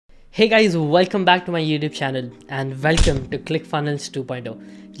Hey guys, welcome back to my YouTube channel and welcome to Clickfunnels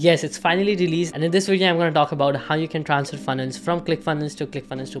 2.0. Yes, it's finally released, and in this video I'm going to talk about how you can transfer funnels from Clickfunnels to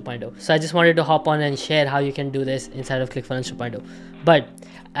Clickfunnels 2.0. So I just wanted to hop on and share how you can do this inside of Clickfunnels 2.0. But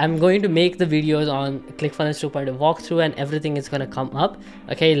I'm going to make the videos on Clickfunnels 2.0 walkthrough and everything is going to come up.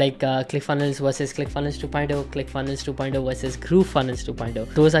 Okay, like Clickfunnels versus Clickfunnels 2.0, Clickfunnels 2.0 versus Groovefunnels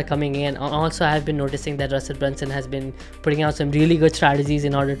 2.0. Those are coming in. Also, I've been noticing that Russell Brunson has been putting out some really good strategies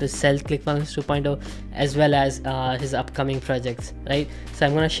in order to sell Clickfunnels 2.0 as well as his upcoming projects, right? So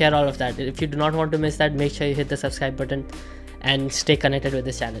I'm going to share all of that. If you do not want to miss that, make sure you hit the subscribe button and stay connected with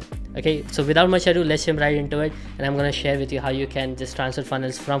this channel. Okay, so without much ado, let's jump right into it, and I'm going to share with you how you can just transfer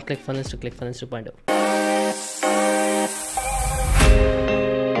funnels from Clickfunnels to Clickfunnels 2.0.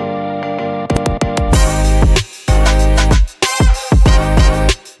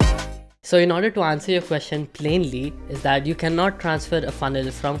 So in order to answer your question plainly is that you cannot transfer a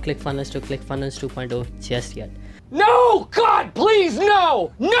funnel from Clickfunnels to Clickfunnels 2.0 just yet. No! God, please,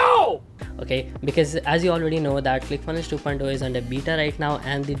 no! No! Okay, because as you already know that Clickfunnels 2.0 is under beta right now,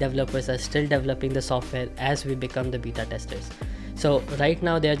 and the developers are still developing the software as we become the beta testers. So right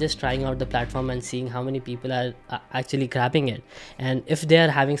now they're just trying out the platform and seeing how many people are actually grabbing it, and if they are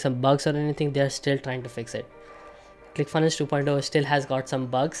having some bugs or anything, they're still trying to fix it. Clickfunnels 2.0 still has got some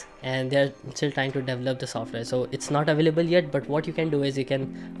bugs and they're still trying to develop the software, so it's not available yet. But what you can do is you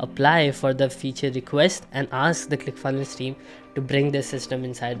can apply for the feature request and ask the Clickfunnels team to bring this system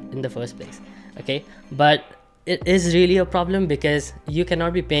inside in the first place. Okay, but it is really a problem because you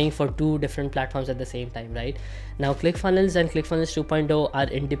cannot be paying for two different platforms at the same time, right? Now Clickfunnels and Clickfunnels 2.0 are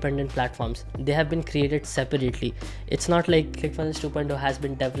independent platforms. They have been created separately. It's not like Clickfunnels 2.0 has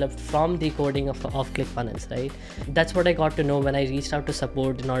been developed from the coding of Clickfunnels, right? That's what I got to know when I reached out to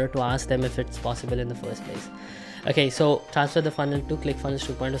support in order to ask them if it's possible in the first place. Okay, so transfer the funnel to Clickfunnels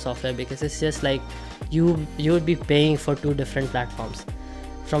 2.0 software, because it's just like you would be paying for two different platforms.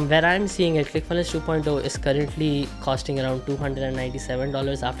 From where I'm seeing it, Clickfunnels 2.0 is currently costing around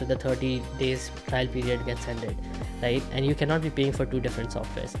 $297 after the 30 days trial period gets ended, right? And you cannot be paying for two different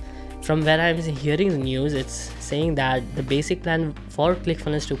softwares. From where I'm hearing the news, it's saying that the basic plan for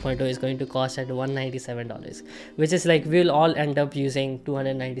Clickfunnels 2.0 is going to cost at $197, which is like we'll all end up using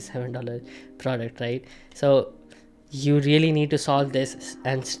 $297 product, right? So you really need to solve this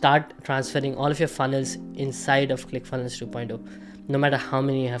and start transferring all of your funnels inside of Clickfunnels 2.0. no matter how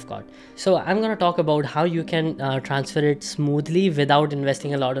many you have got. So I'm going to talk about how you can transfer it smoothly without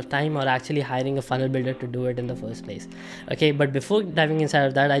investing a lot of time or actually hiring a funnel builder to do it in the first place. Okay, but before diving inside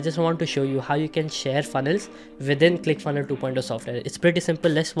of that, I just want to show you how you can share funnels within Clickfunnels 2.0 software. It's pretty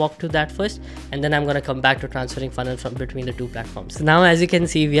simple. Let's walk through that first, and then I'm going to come back to transferring funnels from between the two platforms. So now, as you can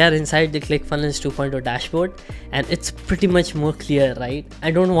see, we are inside the Clickfunnels 2.0 dashboard, and it's pretty much more clear, right?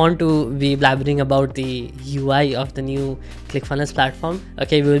 I don't want to be blabbering about the UI of the new Clickfunnels platform.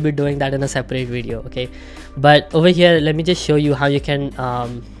 Okay, we will be doing that in a separate video. Okay, but over here, let me just show you how you can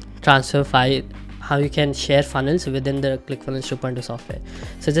how you can share funnels within the Clickfunnels 2.0 software.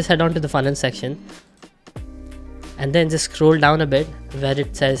 So just head on to the funnel section and then just scroll down a bit where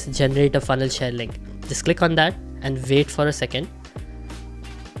it says generate a funnel share link. Just click on that and wait for a second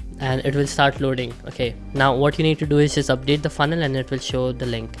and it will start loading. Okay, now what you need to do is just update the funnel and it will show the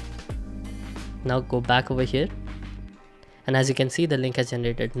link. Now go back over here, and as you can see, the link has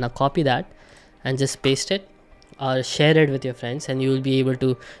generated. Now copy that and just paste it or share it with your friends, and you will be able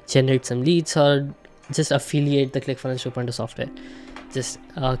to generate some leads or just affiliate the Clickfunnels 2.0 software. Just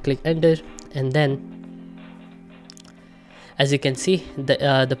click enter, and then as you can see,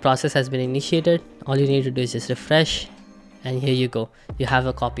 the process has been initiated. All you need to do is just refresh, and here you go, you have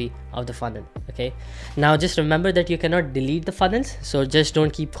a copy of the funnel. Okay, now just remember that you cannot delete the funnels, so just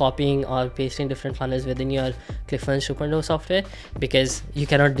don't keep copying or pasting different funnels within your Clickfunnels 2.0 software, because you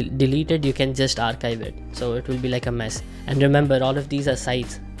cannot delete it. You can just archive it, so it will be like a mess. And remember, all of these are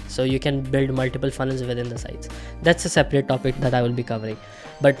sites, so you can build multiple funnels within the sites. That's a separate topic that I will be covering.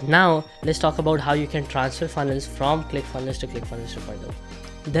 But now let's talk about how you can transfer funnels from Clickfunnels to Clickfunnels 2.0.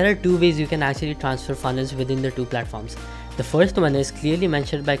 There are two ways you can actually transfer funnels within the two platforms. The first one is clearly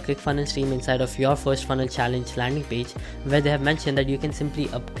mentioned by Clickfunnels team inside of your first funnel challenge landing page, where they have mentioned that you can simply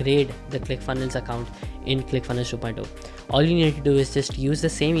upgrade the Clickfunnels account in ClickFunnels 2.0. All you need to do is just use the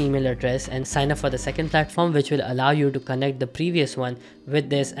same email address and sign up for the second platform, which will allow you to connect the previous one with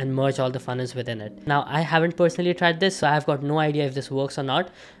this and merge all the funnels within it. Now, I haven't personally tried this, so I've got no idea if this works or not.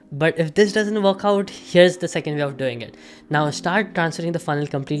 But if this doesn't work out, here's the second way of doing it. Now start transferring the funnel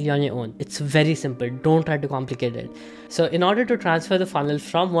completely on your own. It's very simple. Don't try to complicate it. So in order to transfer the funnel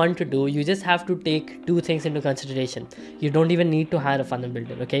from 1 to 2, you just have to take 2 things into consideration. You don't even need to hire a funnel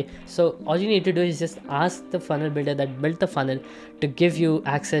builder, okay? So all you need to do is just ask the funnel builder that built the funnel to give you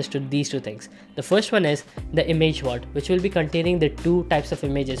access to these 2 things. The first one is the image vault, which will be containing the 2 types of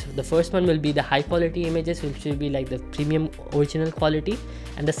images. The first one will be the high quality images, which will be like the premium original quality,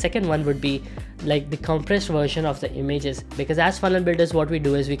 and the second one would be like the compressed version of the images, because as funnel builders what we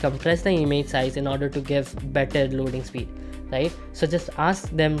do is we compress the image size in order to give better loading speed, right? So just ask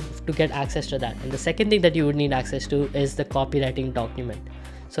them to get access to that. And the second thing that you would need access to is the copywriting document.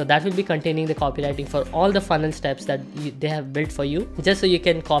 So that will be containing the copywriting for all the funnel steps that they have built for you, just so you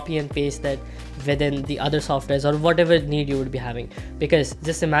can copy and paste that within the other softwares or whatever need you would be having. Because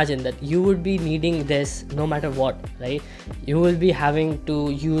just imagine that you would be needing this no matter what, right? You will be having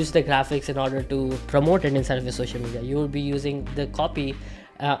to use the graphics in order to promote it inside of your social media. You will be using the copy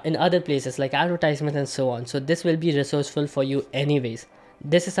in other places like advertisements and so on. So this will be resourceful for you anyways.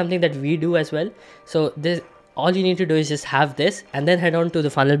 This is something that we do as well. So this, all you need to do is just have this and then head on to the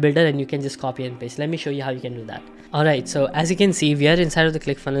funnel builder and you can just copy and paste. Let me show you how you can do that. Alright, so as you can see, we are inside of the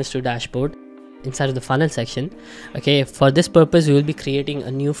ClickFunnels 2 dashboard, inside of the funnel section. Okay, for this purpose, we will be creating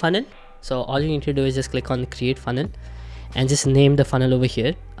a new funnel. So all you need to do is just click on the create funnel and just name the funnel over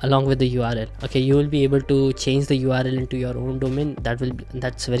here along with the URL. Okay, you will be able to change the URL into your own domain.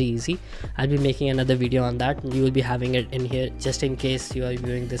 That's very easy. I'll be making another video on that. You will be having it in here just in case you are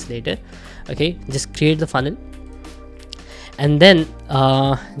viewing this later. Okay, just create the funnel and then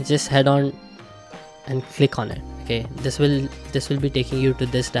just head on and click on it. Okay, this will be taking you to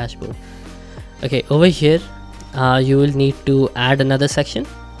this dashboard. Okay, over here you will need to add another section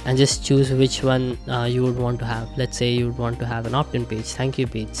and just choose which one you would want to have. Let's say you would want to have an opt-in page, thank you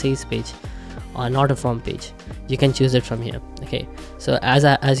page, sales page, or an order form page. You can choose it from here. Okay, so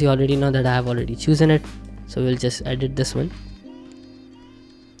as you already know that I have already chosen it, so we'll just edit this one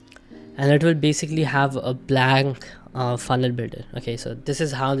and it will basically have a blank funnel builder. Okay, so this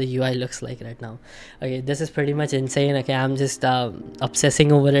is how the UI looks like right now. Okay, this is pretty much insane. Okay, I'm just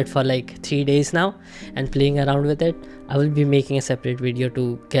obsessing over it for like 3 days now and playing around with it. I will be making a separate video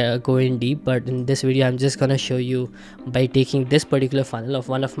to go in deep, but in this video I'm just gonna show you by taking this particular funnel of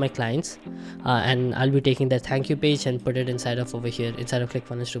one of my clients and I'll be taking the thank you page and put it inside of over here inside of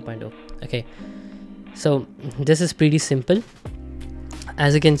ClickFunnels 2.0. Okay, so this is pretty simple.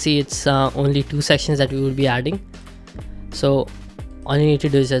 As you can see, it's only 2 sections that we will be adding. So all you need to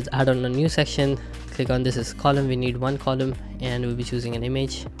do is just add on a new section, click on this is column. We need 1 column and we'll be choosing an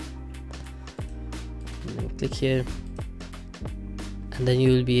image and then click here and then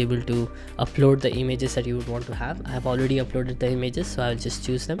you will be able to upload the images that you would want to have. I have already uploaded the images, so I'll just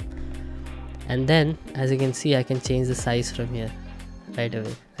choose them and then as you can see I can change the size from here right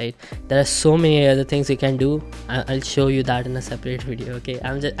away, right? There are so many other things you can do. I'll show you that in a separate video. Okay,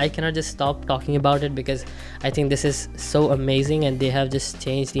 I cannot just stop talking about it because I think this is so amazing and they have just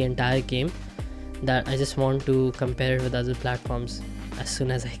changed the entire game that I just want to compare it with other platforms as soon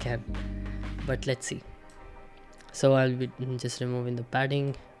as I can. But let's see. So I'll be just removing the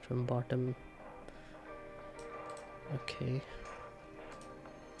padding from bottom. Okay,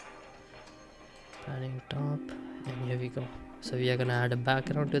 padding top, and here we go. So we are gonna add a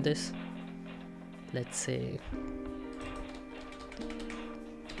background to this. Let's say,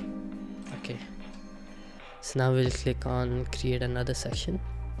 okay, so now we'll click on create another section.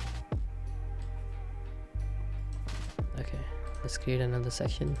 Okay, let's create another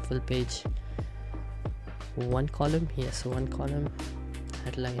section, full page, 1 column. Yes, 1 column,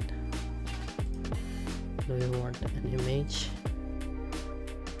 headline. Do you want an image?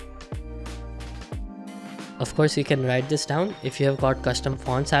 Of course, you can write this down if you have got custom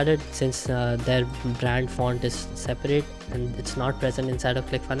fonts added, since their brand font is separate and it's not present inside of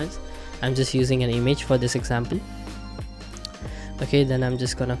ClickFunnels. I'm just using an image for this example. Okay, then I'm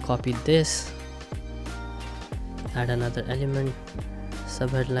just gonna copy this, add another element,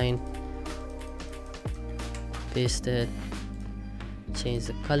 subheadline, paste it, change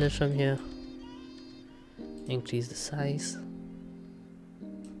the color from here, increase the size.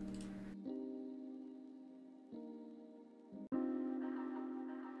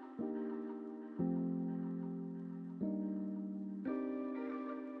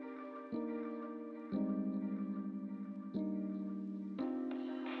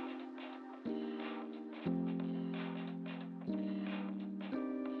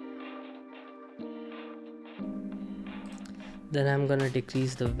 Then I'm gonna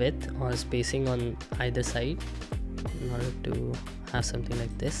decrease the width or spacing on either side in order to have something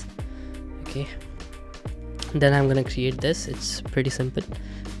like this. Okay, then I'm gonna create this. It's pretty simple.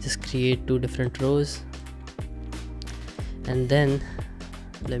 Just create 2 different rows, and then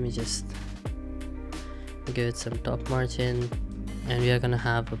let me just give it some top margin, and we are gonna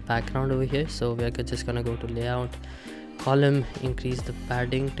have a background over here. So we are just gonna go to layout, column, increase the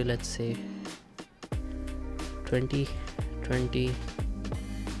padding to, let's say, 20,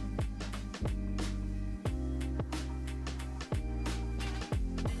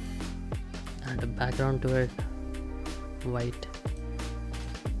 add a background to it, white.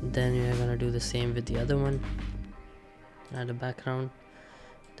 Then we are gonna do the same with the other one, add a background,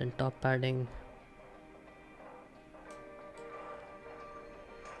 then top padding,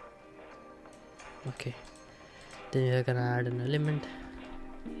 okay. Then we are gonna add an element,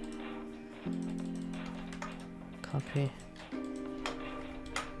 copy,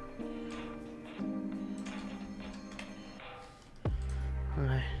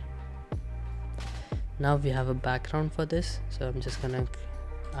 alright. Now we have a background for this, so I'm just gonna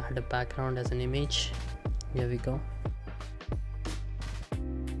add a background as an image. Here we go.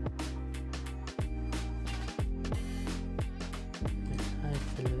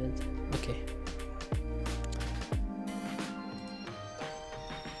 Okay.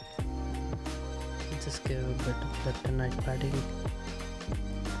 Just give a bit of left and right padding,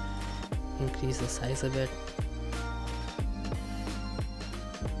 increase the size a bit.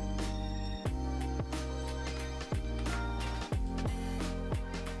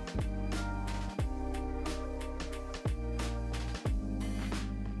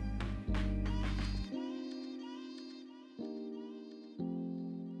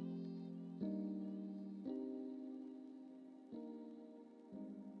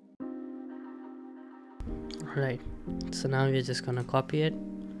 Right, so now we're just gonna copy it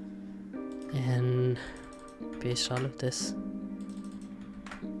and paste all of this.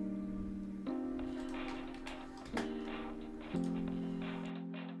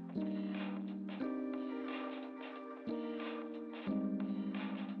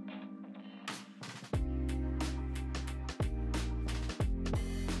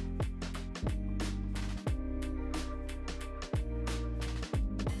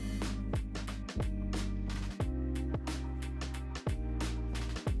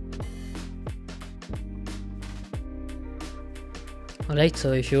 Alright,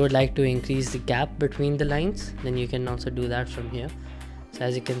 so if you would like to increase the gap between the lines, then you can also do that from here. So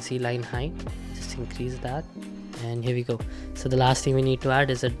as you can see, line height, just increase that, and here we go. So the last thing we need to add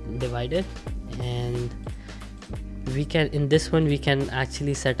is a divider, and we can, in this one, we can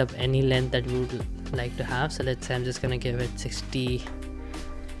actually set up any length that we would like to have. So let's say I'm just gonna give it 60,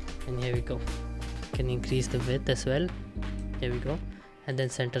 and here we go. You can increase the width as well. Here we go, and then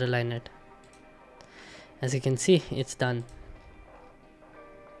center align it. As you can see, it's done.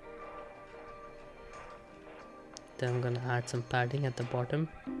 Then I'm gonna add some padding at the bottom,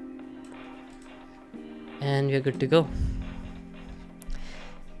 and we're good to go.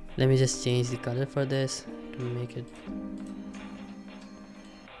 Let me just change the color for this to make it.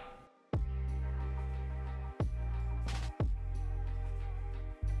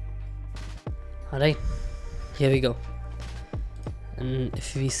 Alright, here we go. And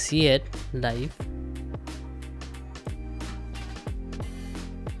if we see it live,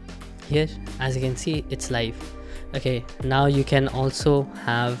 here, as you can see, it's live. Okay, now you can also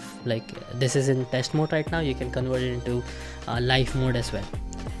have, like, this is in test mode right now, you can convert it into live mode as well.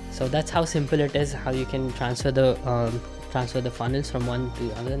 So that's how simple it is, how you can transfer the funnels from one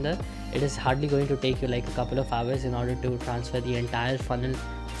to another. It is hardly going to take you like a couple of hours in order to transfer the entire funnel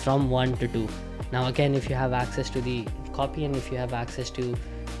from 1 to 2. Now again, if you have access to the copy and if you have access to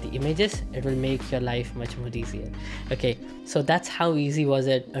the images, it will make your life much more easier. Okay, so that's how easy was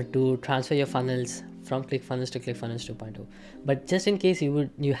it to transfer your funnels from Clickfunnels to Clickfunnels 2.0. But just in case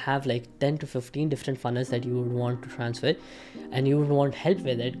you have like 10 to 15 different funnels that you would want to transfer and you would want help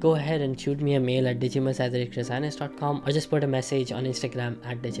with it, go ahead and shoot me a mail at digimus@richchrisanis.com or just put a message on Instagram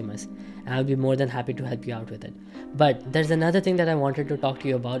 @digimus, and I'll be more than happy to help you out with it. But there's another thing that I wanted to talk to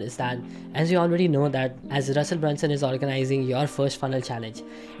you about, is that as you already know that as Russell Brunson is organizing your first funnel challenge,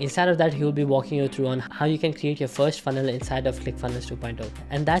 inside of that he will be walking you through on how you can create your first funnel inside of Clickfunnels 2.0,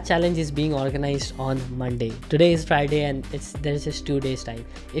 and that challenge is being organized on Monday. Today is Friday and there's just 2 days time.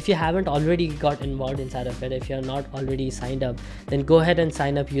 If you haven't already got involved inside of it, if you're not already signed up, then go ahead and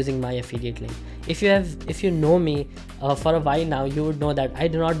sign up using my affiliate link. If you know me for a while now, you would know that I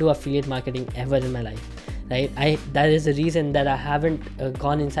do not do affiliate marketing ever in my life, right? That is the reason that I haven't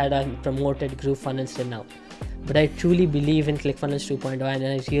gone inside and promoted group funnels till now. but I truly believe in ClickFunnels 2.0, and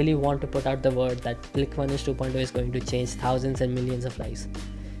I really want to put out the word that ClickFunnels 2.0 is going to change thousands and millions of lives.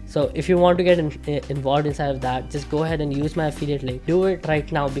 So if you want to get involved inside of that, just go ahead and use my affiliate link. Do it right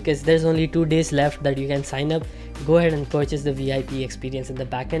now, because there's only 2 days left that you can sign up. Go ahead and purchase the VIP experience in the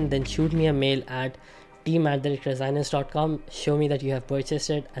backend, then shoot me a mail at team@designers.com. Show me that you have purchased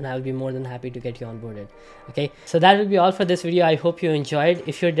it, and I'll be more than happy to get you onboarded. Okay, so that will be all for this video. I hope you enjoyed.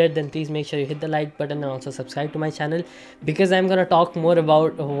 If you did, then please make sure you hit the like button and also subscribe to my channel, because I'm gonna talk more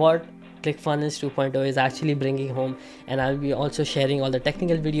about what ClickFunnels 2.0 is actually bringing home, and I'll be also sharing all the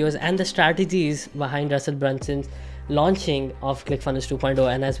technical videos and the strategies behind Russell Brunson's launching of ClickFunnels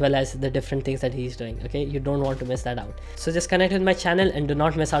 2.0, and as well as the different things that he's doing. Okay, you don't want to miss that out. So just connect with my channel and do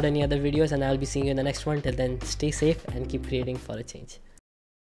not miss out any other videos, and I'll be seeing you in the next one. Till then, stay safe and keep creating for a change.